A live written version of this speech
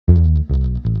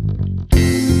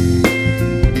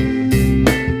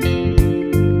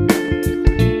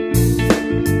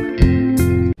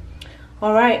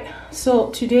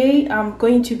so today I'm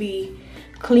going to be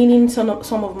cleaning some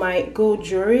of my gold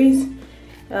jewelries,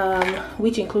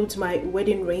 which includes my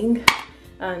wedding ring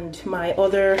and my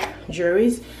other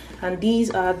jewelries, and these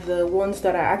are the ones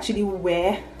that I actually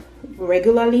wear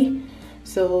regularly.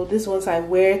 So these ones I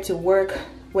wear to work,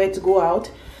 wear to go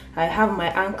out. I have my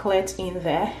anklet in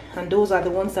there, and those are the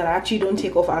ones that I actually don't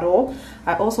take off at all.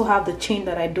 I also have the chain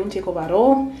that I don't take off at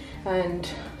all. And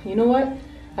you know what,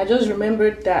 I just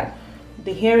remembered that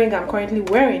the earring I'm currently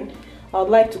wearing, I would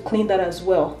like to clean that as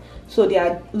well. So they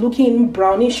are looking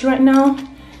brownish right now,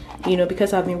 you know,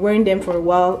 because I've been wearing them for a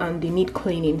while and they need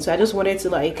cleaning. So I just wanted to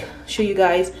like show you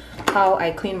guys how I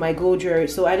clean my gold jewelry.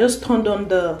 So I just turned on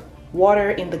the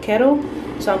water in the kettle,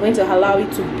 so I'm going to allow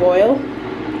it to boil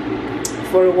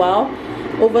for a while.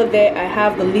 Over there I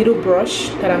have the little brush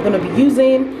that I'm going to be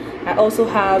using. I also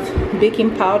have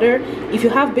baking powder. If you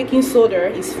have baking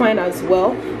soda, it's fine as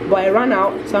well, but I ran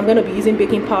out, so I'm going to be using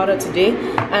baking powder today.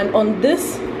 And on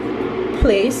this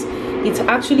place, it's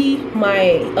actually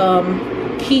my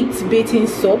kids bathing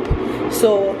soap,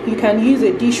 so you can use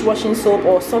a dishwashing soap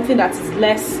or something that is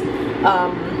less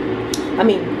I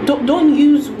mean, don't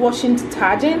use washing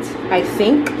detergent, I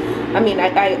think. I mean,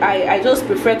 I just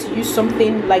prefer to use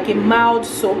something like a mild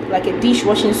soap, like a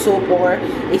dishwashing soap, or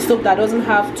a soap that doesn't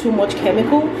have too much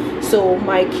chemical. So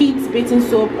my kids bathing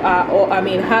soap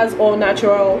has all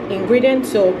natural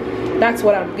ingredients, so that's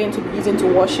what I'm going to be using to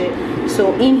wash it.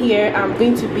 So in here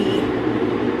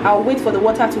I'll wait for the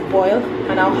water to boil,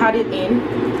 and I'll add it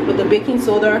in with the baking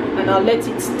soda, and I'll let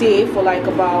it stay for like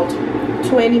about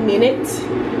 20 minutes.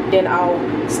 Then I'll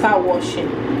start washing.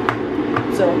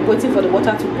 So I'm waiting for the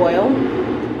water to boil.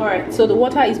 Alright, so the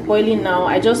water is boiling now.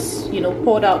 I just, you know,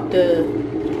 poured out the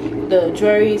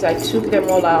jewelries. I took them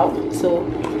all out. So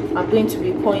I'm going to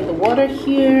be pouring the water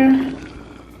here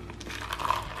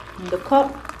in the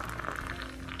cup.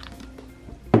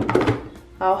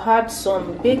 I'll add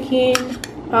some baking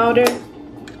powder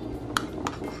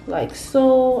like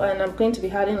so, and I'm going to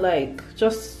be adding like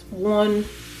just 1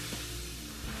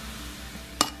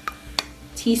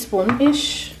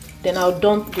 teaspoon-ish. Then I'll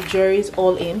dump the jewelries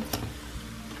all in.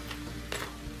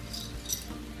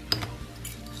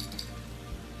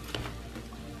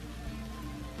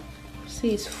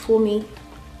 See, it's foamy.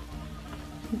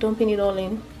 Dumping it all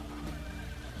in.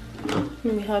 Let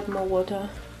me add more water.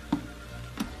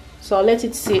 So I'll let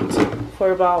it sit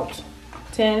for about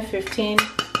 10-15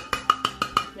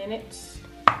 minutes.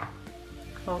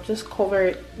 I'll just cover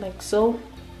it like so,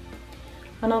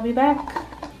 and I'll be back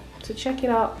to check it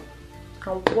out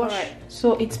and wash. Right.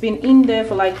 So it's been in there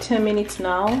for like 10 minutes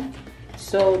now,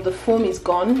 so the foam is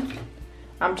gone.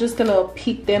 I'm just gonna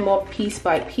pick them up piece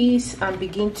by piece and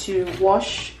begin to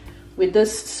wash with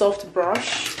this soft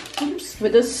brush.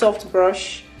 With this soft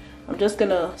brush, I'm just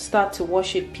gonna start to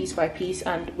wash it piece by piece,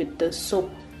 and with the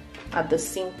soap at the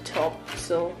sink top.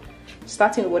 So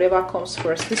starting with whatever comes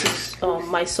first. This is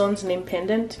my son's name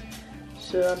pendant,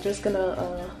 so I'm just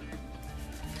gonna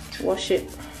wash it.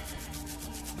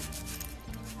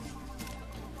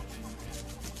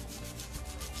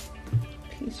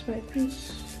 Piece by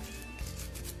piece.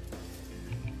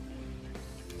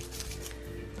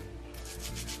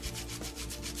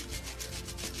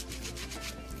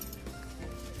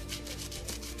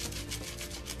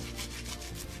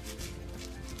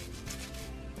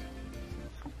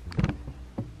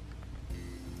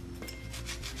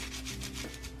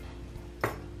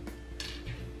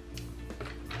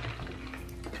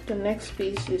 The next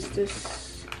piece is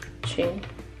this chain,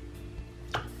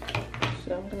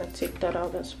 so I'm gonna take that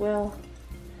out as well.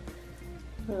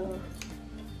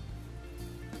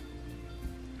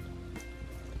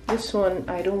 This one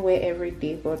I don't wear every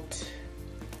day, but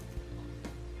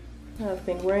I've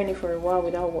been wearing it for a while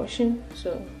without washing,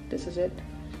 so this is it.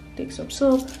 Take some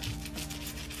soap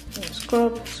and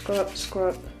scrub, scrub,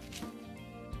 scrub.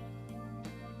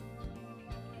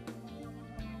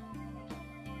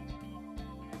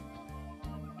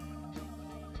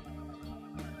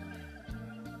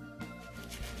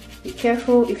 Be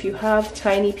careful if you have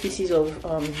tiny pieces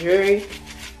of jewelry.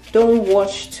 Don't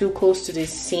wash too close to the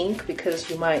sink because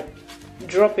you might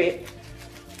drop it.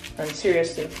 And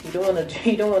seriously, you don't want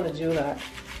to do that.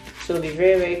 So be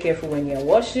very, very careful when you're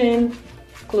washing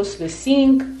close to the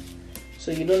sink, so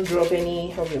you don't drop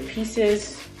any of your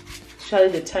pieces,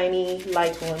 especially the tiny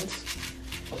light ones.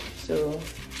 So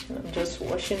I'm just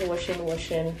washing, washing,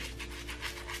 washing.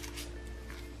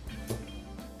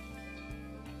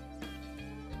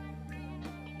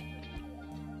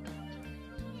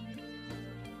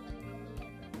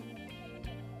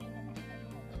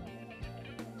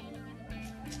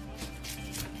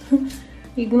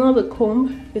 ignore the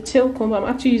comb, the tail comb. I'm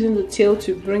actually using the tail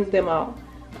to bring them out.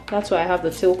 That's why I have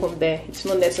the tail comb there. It's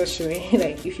not necessary.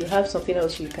 Like if you have something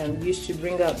else you can use to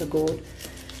bring out the gold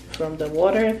from the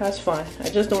water, that's fine. I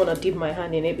just don't want to dip my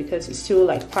hand in it because it's still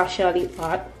like partially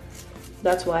hot.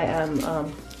 That's why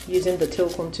I'm using the tail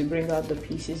comb to bring out the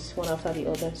pieces one after the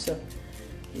other. So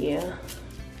yeah,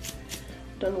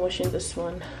 done washing this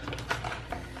one.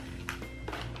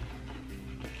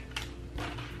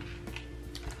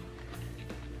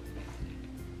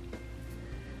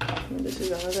 And this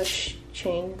is another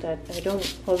chain that I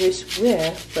don't always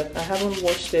wear, but I haven't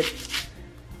washed it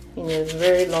in a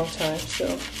very long time, so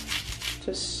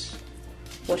just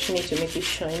washing it to make it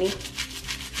shiny.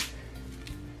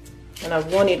 And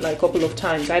I've worn it like a couple of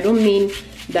times. I don't mean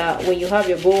that when you have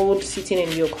your gold sitting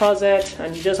in your closet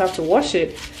and you just have to wash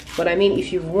it, but I mean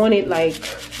if you've worn it like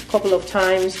a couple of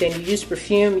times, then you use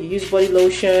perfume, you use body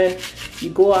lotion, you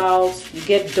go out, you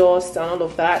get dust and all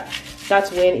of that, that's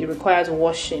when it requires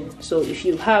washing. So if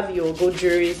you have your gold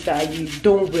jewelries that you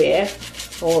don't wear,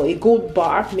 or a gold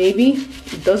bar maybe,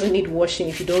 it doesn't need washing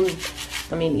if you don't,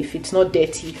 I mean if it's not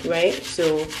dirty, right?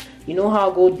 So you know how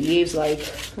gold behaves, like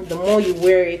the more you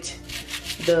wear it,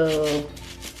 then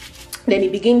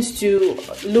it begins to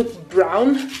look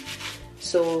brown.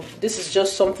 So this is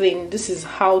just something, this is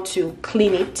how to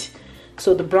clean it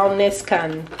so the brownness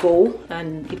can go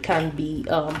and it can be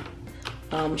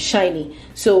shiny.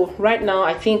 So right now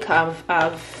I think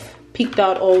I've picked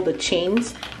out all the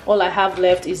chains. All I have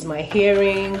left is my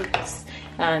earrings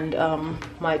and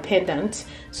my pendant.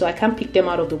 So I can't pick them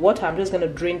out of the water. I'm just going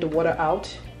to drain the water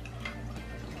out.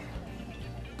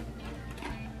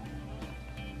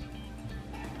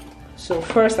 So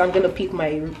first I'm going to pick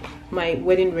my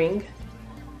wedding ring.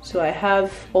 So I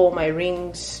have all my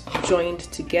rings joined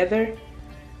together.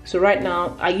 So right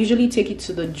now I usually take it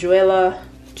to the jeweler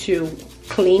to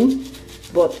clean,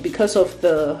 but because of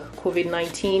the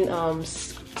COVID-19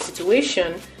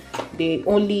 situation, they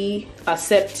only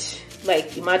accept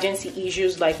like emergency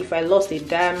issues, like if I lost a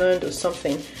diamond or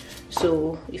something.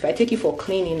 So if I take it for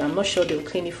cleaning, I'm not sure they'll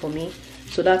clean it for me.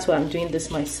 So that's why I'm doing this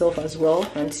myself as well.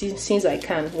 And since I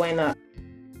can, why not?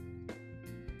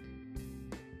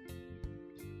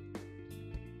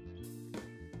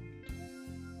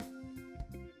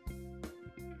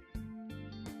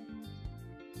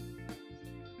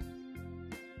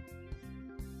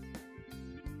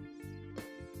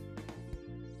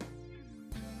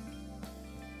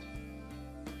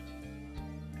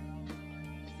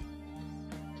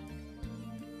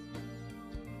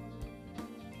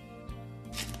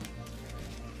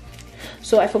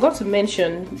 So I forgot to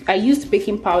mention, I used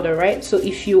baking powder, right? So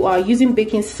if you are using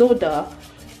baking soda,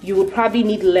 you would probably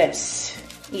need less.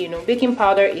 You know, baking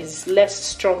powder is less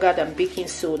stronger than baking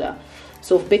soda.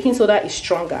 So baking soda is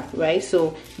stronger, right?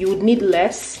 So you would need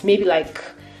less, maybe like,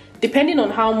 depending on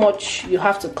how much you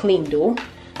have to clean though.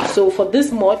 So for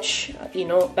this much, you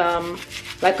know,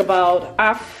 like about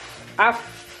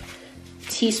half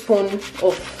teaspoon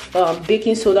of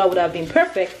baking soda would have been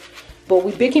perfect. But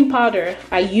with baking powder,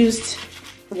 I used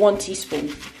 1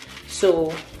 teaspoon.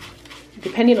 So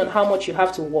depending on how much you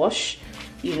have to wash,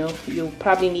 you know, you'll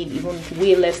probably need even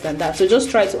way less than that. So just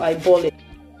try to eyeball it.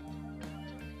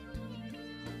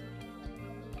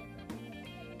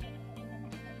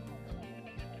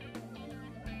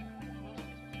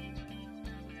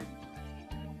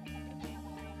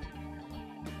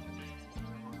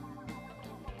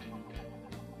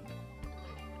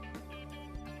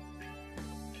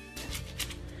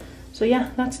 So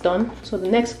yeah, that's done. So the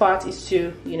next part is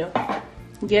to, you know,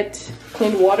 get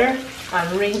clean water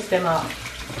and rinse them out.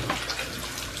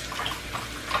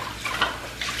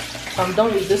 So I'm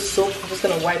done with this soap. I'm just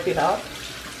gonna wipe it out.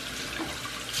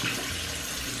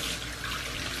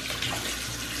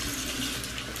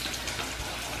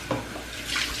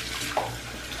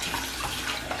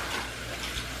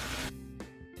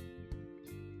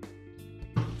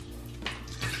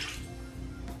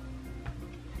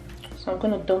 So I'm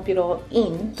gonna dump it all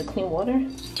in the clean water.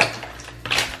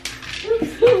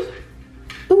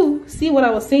 Ooh, see what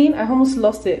I was saying? I almost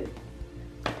lost it.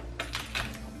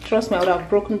 Trust me, I would have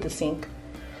broken the sink.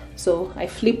 So I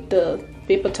flipped the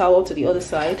paper towel to the other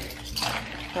side,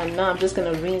 and now I'm just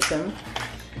gonna rinse them.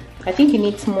 I think it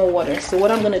needs more water. So what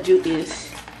I'm gonna do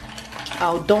is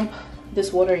I'll dump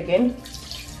this water again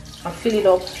and fill it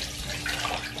up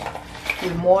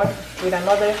with more, with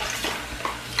another.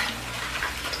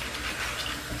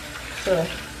 So,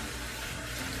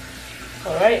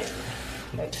 all right,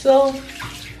 like so.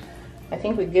 I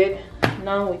think we're good.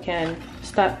 Now we can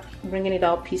start bringing it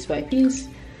out piece by piece.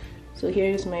 So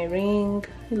here's my ring.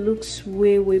 It looks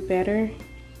way better.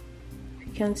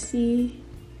 You can see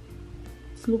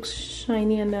It looks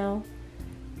shinier now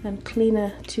and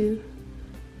cleaner too.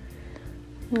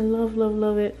 I love, love,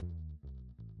 love it.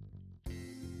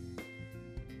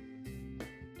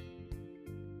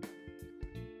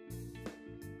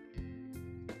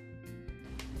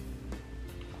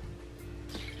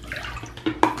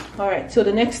 Alright, so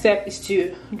the next step is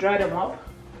to dry them up.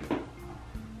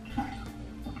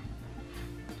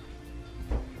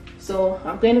 So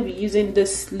I'm going to be using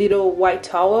this little white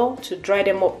towel to dry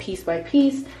them up piece by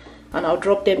piece, and I'll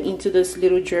drop them into this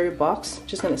little jewelry box.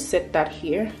 Just going to set that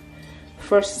here.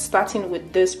 First, starting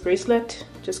with this bracelet,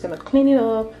 just going to clean it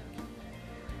up.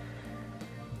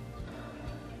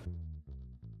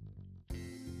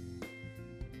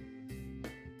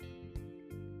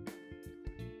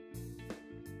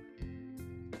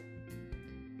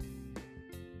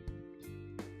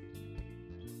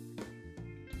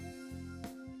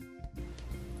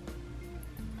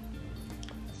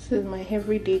 This is my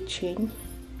everyday chain.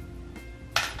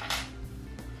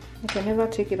 I can never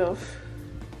take it off.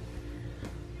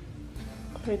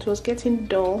 It was getting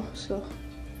dull, so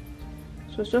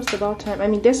it was just about time. I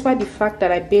mean, despite the fact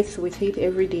that I bathe with it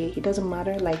every day, it doesn't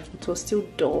matter, like it was still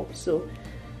dull. So,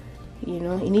 you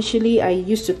know, initially I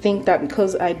used to think that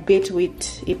because I bathe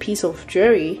with a piece of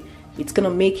jewelry, it's gonna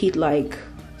make it like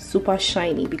super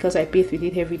shiny because I bathe with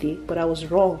it every day, but I was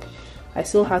wrong. I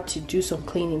still had to do some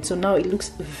cleaning, so now it looks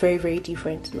very, very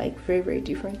different, like very, very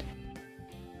different.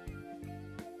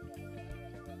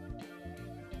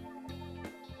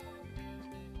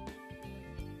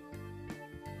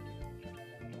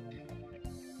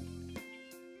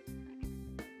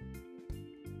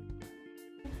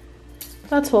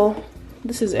 That's all.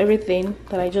 This is everything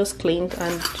that I just cleaned,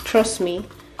 and trust me,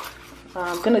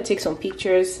 I'm gonna take some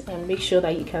pictures and make sure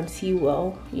that you can see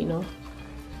well. You know,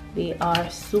 they are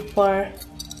super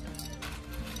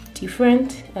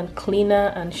different and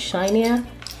cleaner and shinier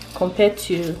compared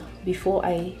to before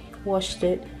I washed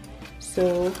it.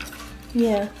 So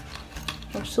yeah,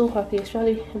 I'm so happy,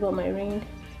 especially about my ring.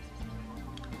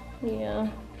 Yeah,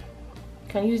 you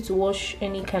can use it to wash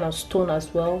any kind of stone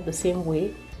as well, the same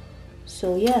way.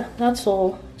 So yeah, that's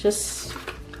all. Just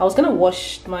I was gonna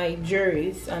wash my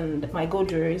jewelries and my gold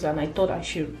jewelries, and I thought I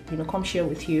should, you know, come share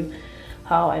with you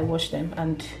how I wash them.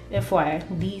 And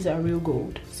FYI, these are real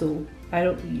gold, so I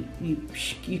don't,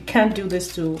 you can't do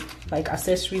this to like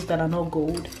accessories that are not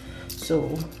gold.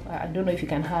 So I don't know if you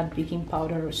can add baking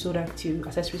powder or soda to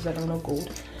accessories that are not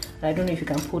gold. And I don't know if you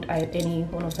can put any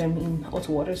one of them in hot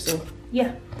water. So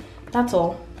yeah, that's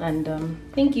all. And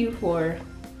thank you for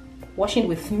washing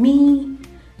with me,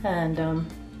 and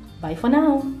bye for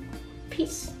now.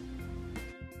 Peace.